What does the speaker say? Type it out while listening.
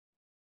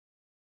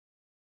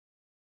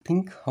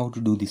think how to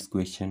do this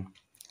question,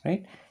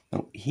 right?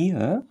 Now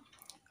here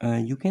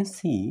you can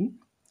see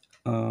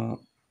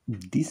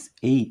this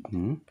 8,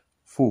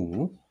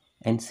 4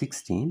 and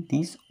 16,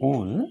 these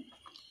all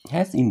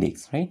has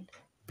index, right?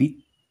 With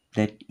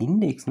that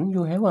index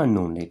you have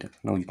unknown letter.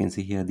 Now you can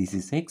see here this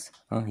is x,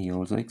 here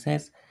also x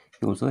has,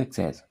 here also x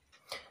has.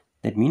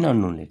 That means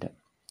unknown letter.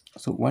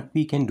 So what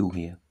we can do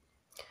here,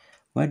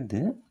 what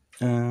the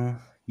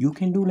you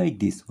can do like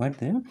this, what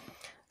the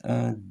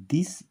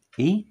this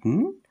 8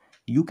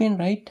 you can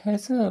write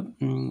as a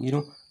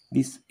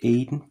this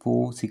 8,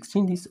 4,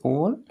 16 is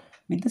all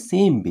with the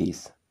same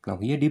base. Now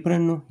here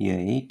different no, here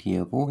 8,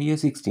 here 4, here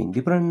 16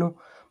 different no,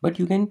 but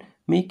you can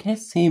make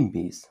as same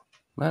base.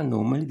 Now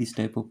normally this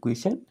type of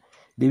question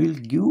they will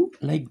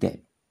give like that.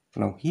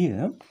 Now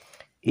here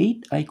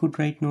 8 I could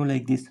write now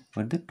like this,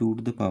 but the 2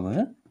 to the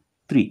power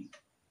 3.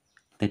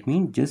 That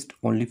means just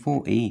only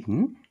for 8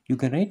 you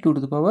can write 2 to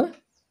the power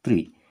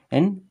 3,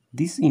 and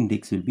this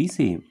index will be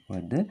same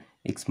but the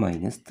x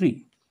minus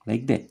 3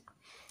 like that.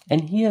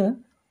 And here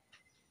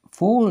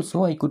 4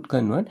 also I could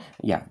convert.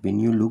 Yeah, when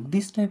you look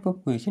this type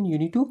of question you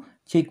need to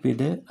check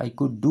whether I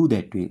could do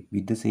that way.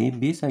 With the same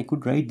base I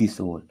could write this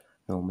all.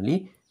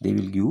 Normally they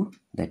will give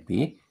that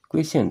way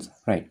questions,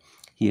 right?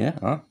 Here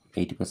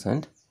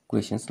 80%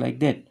 questions like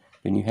that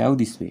when you have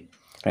this way,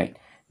 right?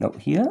 Now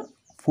here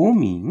 4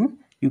 mean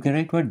you can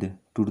write what, the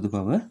 2 to the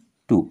power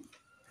 2,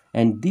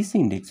 and this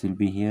index will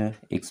be here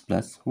x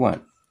plus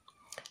 1.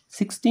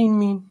 16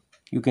 mean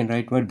you can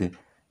write what, the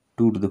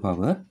 2 to the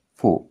power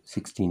 4.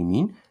 16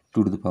 mean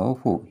 2 to the power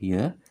 4.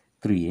 Here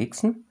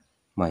 3x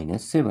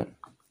minus 7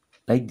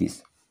 like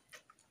this.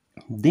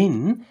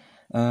 Then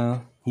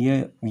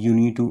here you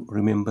need to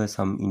remember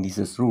some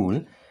indices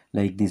rule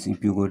like this.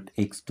 If you got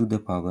x to the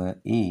power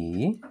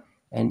a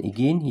and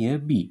again here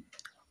b,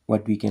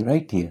 what we can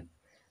write here,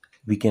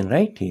 we can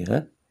write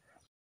here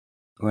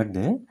what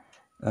the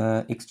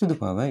x to the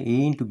power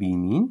a into b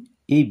mean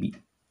ab.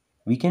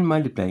 We can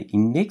multiply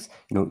index,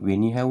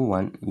 when you have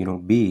one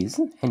base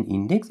and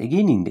index,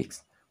 again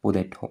index for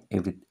that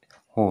every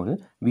whole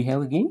we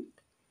have again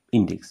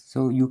index.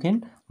 So you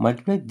can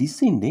multiply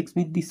this index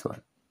with this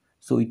one,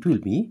 so it will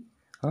be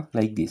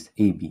like this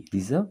ab.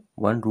 This is a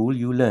one rule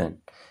you learn.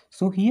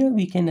 So here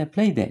we can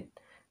apply that.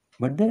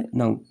 But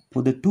now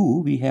for the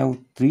 2 we have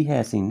 3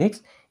 has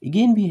index,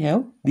 again we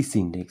have this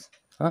index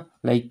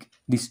like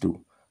this 2.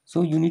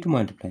 So you need to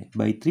multiply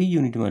by 3,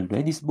 you need to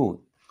multiply this both.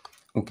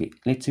 Okay,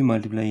 let's see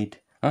multiply it.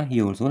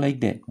 Here also like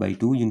that. By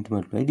 2 you need to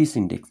multiply this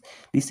index.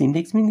 This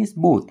index means this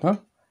both.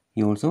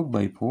 Here also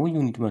by 4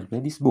 you need to multiply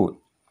this both.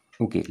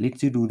 Okay,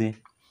 let's do that.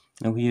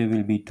 Now here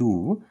will be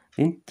 2.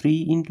 Then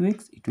 3 into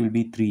x, it will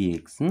be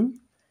 3x.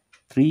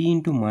 3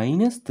 into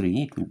minus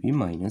 3, it will be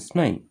minus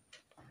 9.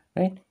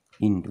 Right?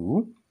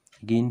 Into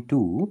again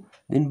 2.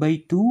 Then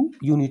by 2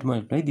 you need to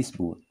multiply this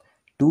both.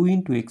 2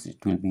 into x,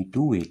 it will be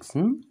 2x.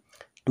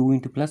 2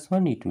 into plus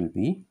 1, it will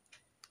be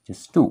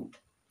just 2.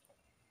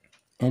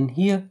 And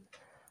here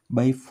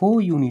by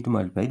 4 you need to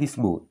multiply this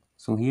both.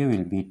 So here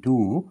will be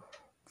 2.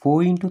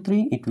 4 into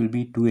 3 it will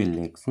be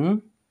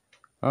 12x.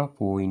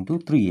 4 into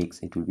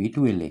 3x it will be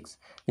 12x.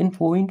 Then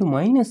 4 into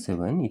minus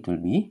 7 it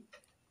will be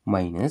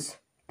minus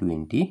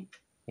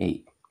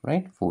 28.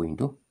 Right? 4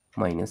 into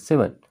minus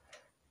 7.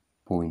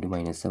 4 into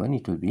minus 7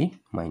 it will be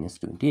minus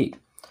 28.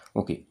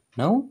 Okay.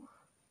 Now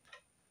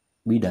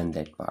we done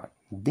that part.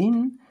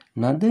 Then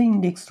another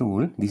index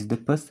rule. This is the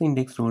first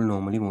index rule.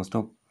 Normally most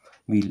of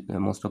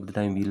the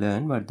time we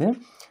learn, but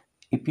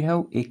if you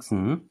have x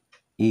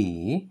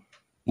a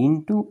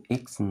into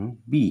x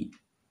b,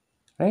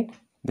 right,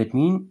 that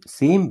means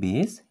same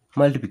base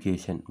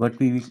multiplication. What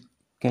we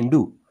can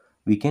do,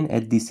 we can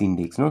add this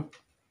index,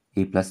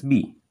 a plus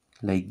b,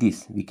 like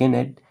this. We can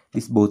add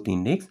this both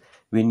index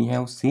when you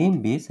have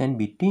same base, and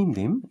between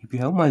them if you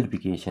have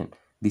multiplication,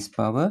 this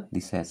power,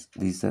 this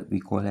we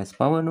call as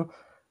power,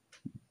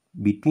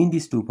 between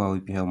these two power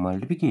if you have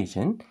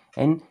multiplication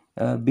and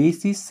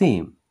base is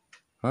same,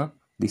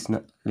 this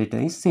letter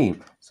is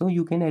same, so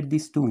you can add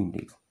these two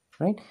index,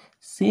 right?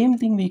 Same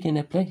thing we can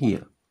apply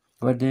here.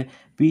 But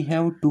we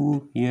have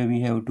 2, here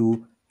we have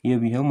 2, here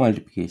we have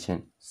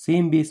multiplication,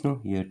 same base,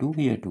 here 2,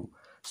 here 2,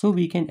 so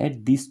we can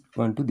add this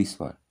one to this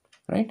one,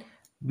 right?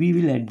 We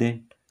will add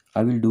that.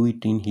 I will do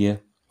it in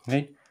here,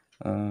 right?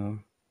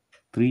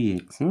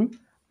 3x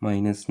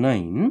minus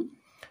 9,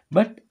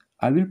 but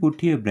I will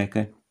put here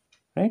bracket,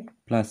 right,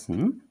 plus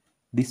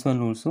this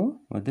one also,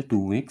 or the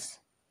 2x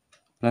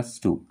plus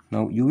 2.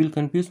 Now you will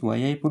confuse why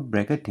I put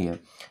bracket here.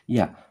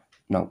 Yeah,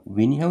 now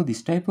when you have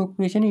this type of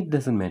equation it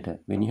doesn't matter.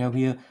 When you have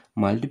here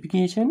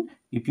multiplication,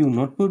 if you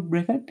not put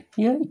bracket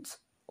here, it's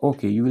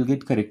okay, you will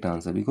get correct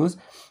answer, because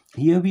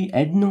here we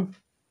add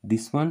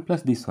this one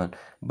plus this one.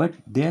 But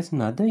there's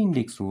another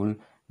index rule.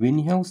 When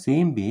you have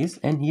same base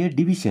and here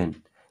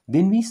division,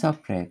 then we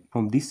subtract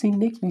from this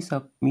index, we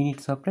need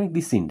to subtract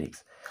this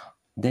index.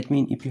 That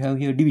means if you have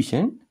here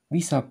division,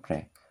 we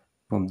subtract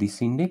from this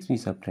index, we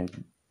subtract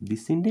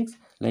this index,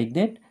 like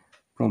that.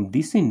 From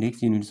this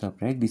index you need to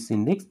subtract this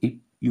index if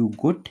you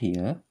got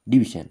here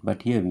division,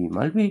 but here we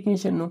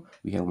multiplication, no,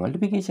 we have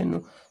multiplication,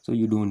 no, so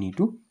you don't need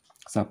to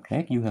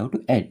subtract, you have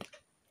to add.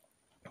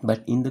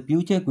 But in the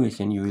future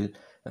question you will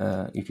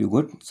if you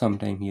got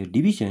sometime here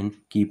division,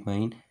 keep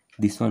mind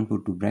this one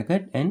put to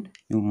bracket and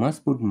you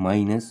must put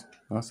minus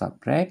or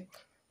subtract,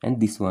 and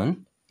this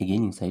one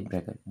again inside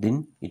bracket,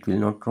 then it will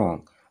not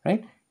wrong,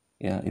 right?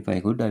 Yeah, if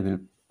I could I will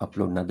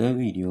upload another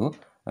video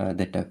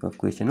that type of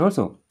question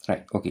also,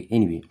 right? Okay,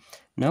 anyway,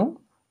 now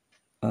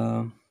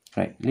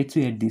right, let's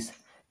add this.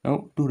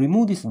 Now to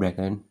remove this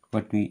bracket,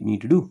 what we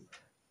need to do,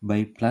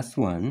 by plus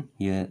 1,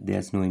 here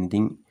there's no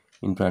anything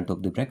in front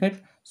of the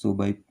bracket, so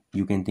by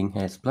you can think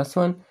as plus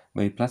 1,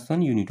 by plus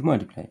 1 you need to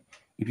multiply.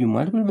 If you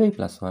multiply by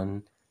plus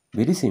 1,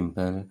 very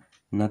simple,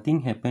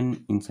 nothing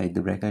happen inside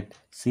the bracket,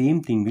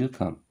 same thing will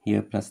come.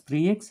 Here plus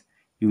 3x,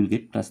 you will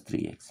get plus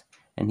 3x,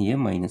 and here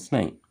minus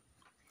 9.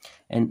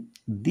 And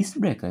this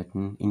bracket,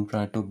 in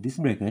front of this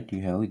bracket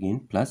you have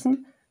again plus,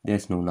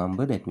 there's no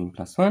number, that means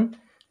plus 1.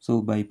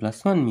 So by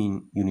plus 1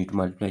 mean you need to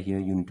multiply here,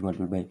 you need to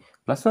multiply by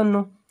plus 1,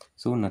 no,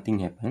 so nothing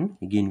happen,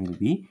 again will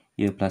be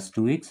here plus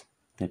 2x,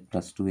 that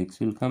plus 2x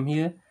will come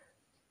here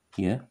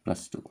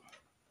plus 2.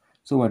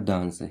 So what the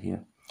answer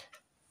here,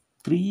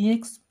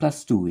 3x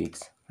plus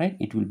 2x, right?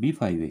 It will be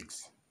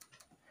 5x.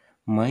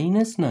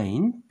 Minus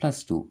 9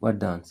 plus 2, what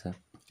the answer,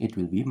 it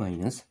will be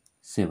minus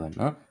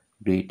 7.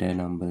 Greater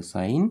number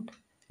sign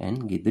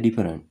and get the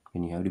different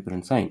when you have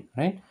different sign,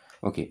 right?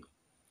 Okay,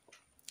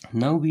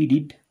 now we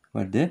did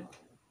what the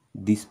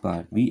this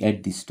part, we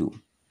add this 2,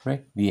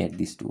 right? We add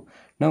this 2.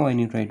 Now I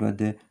need to write what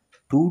the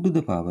 2 to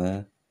the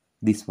power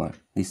this one,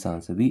 this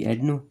answer we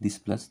add, no, this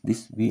plus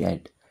this we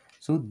add,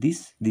 so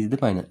this is the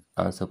final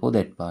answer for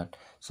that part.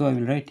 So I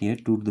will write here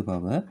 2 to the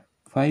power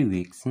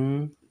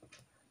 5x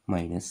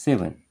minus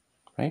 7,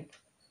 right?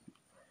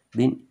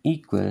 Then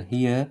equal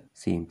here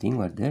same thing,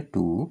 what the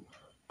 2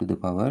 to the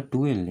power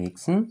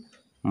 12x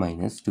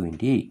minus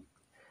 28.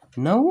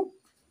 Now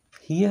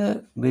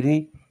here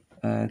very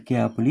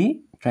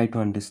carefully try to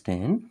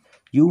understand,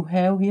 you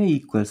have here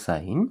equal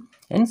sign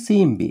and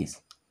same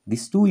base,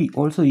 these two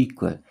also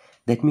equal,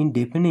 that means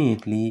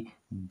definitely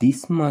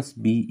this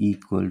must be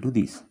equal to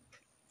this,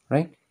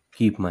 right?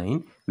 Keep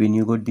mind when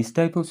you got this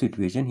type of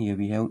situation, here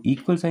we have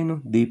equal sign,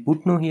 no, they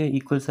put no here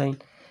equal sign,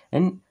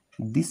 and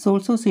this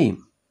also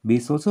same,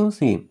 base also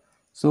same,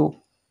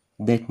 so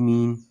that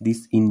means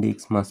this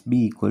index must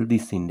be equal to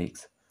this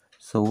index.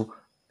 So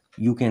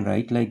you can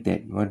write like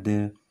that, what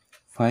the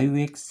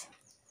 5x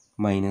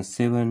minus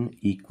 7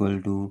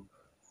 equal to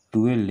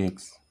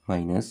 12x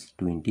minus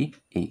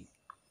 28,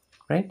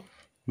 right?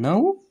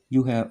 Now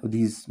you have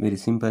this very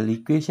simple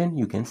equation,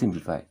 you can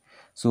simplify.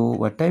 So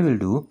what I will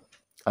do,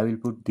 I will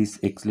put this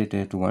x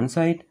letter to one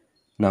side,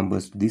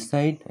 numbers to this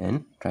side,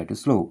 and try to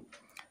slow.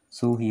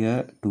 So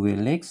here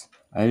 12x,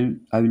 I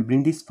will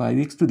bring this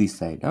 5x to this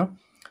side,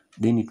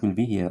 then it will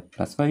be here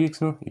plus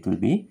 5x, no, it will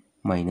be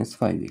minus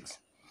 5x,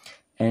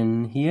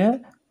 and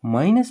here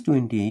minus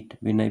 28,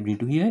 when I bring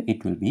to here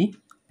it will be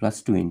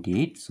plus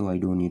 28, so I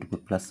don't need to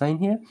put plus sign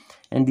here,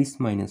 and this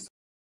minus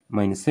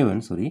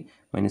 7, sorry,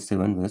 minus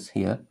 7 was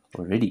here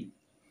already,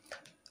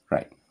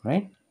 right?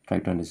 Try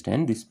to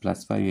understand, this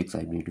plus 5x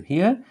I bring to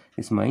here,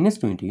 this minus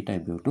 28 I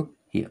bring to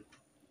here,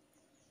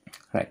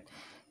 right?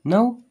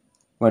 Now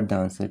what the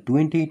answer,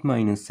 28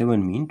 minus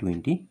 7 mean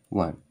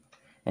 21,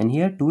 and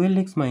here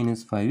 12x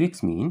minus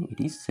 5x mean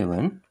it is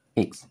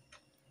 7x.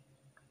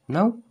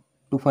 Now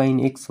to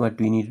find x, what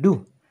we need to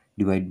do,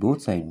 divide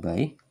both sides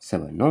by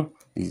 7, no,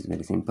 this is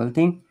very simple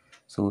thing.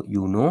 So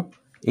you know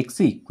x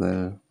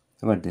equal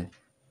what the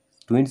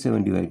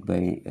 27 divided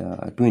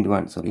by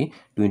 21, sorry,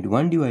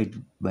 21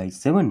 divided by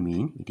 7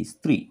 mean it is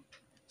 3.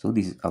 So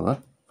this is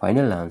our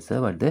final answer,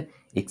 what the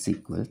x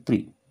equal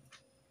 3.